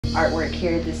artwork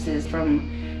here. This is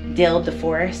from Dale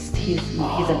Deforest. He's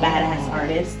a badass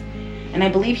artist. And I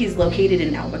believe he's located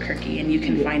in Albuquerque, and you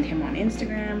can find him on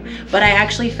Instagram. But I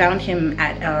actually found him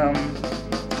at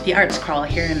the Arts Crawl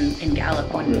here in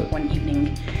Gallup one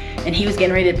evening. And he was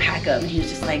getting ready to pack up, and he was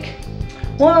just like,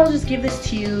 well, I'll just give this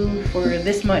to you for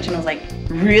this much. And I was like,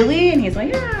 really? And he's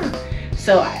like, yeah.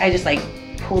 So I just like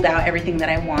pulled out everything that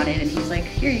I wanted, and he's like,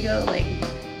 here you go. Like,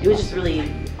 it was just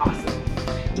really awesome.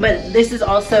 But this is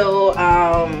also,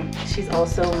 she's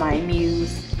also my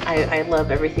muse. I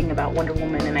love everything about Wonder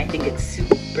Woman, and I think it's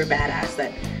super badass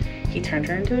that he turned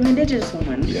her into an indigenous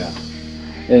woman. Yeah.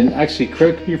 And actually,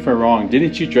 correct me if I'm wrong,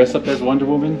 didn't you dress up as Wonder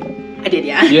Woman? I did,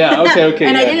 yeah. Yeah, okay.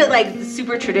 And I did it like the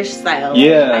super tradish style.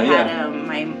 Yeah, I had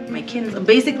my kins,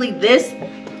 basically this,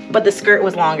 but the skirt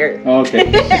was longer. Okay.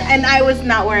 And I was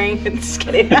not wearing, just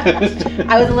kidding.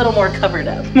 I was a little more covered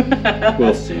up.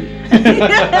 We'll see.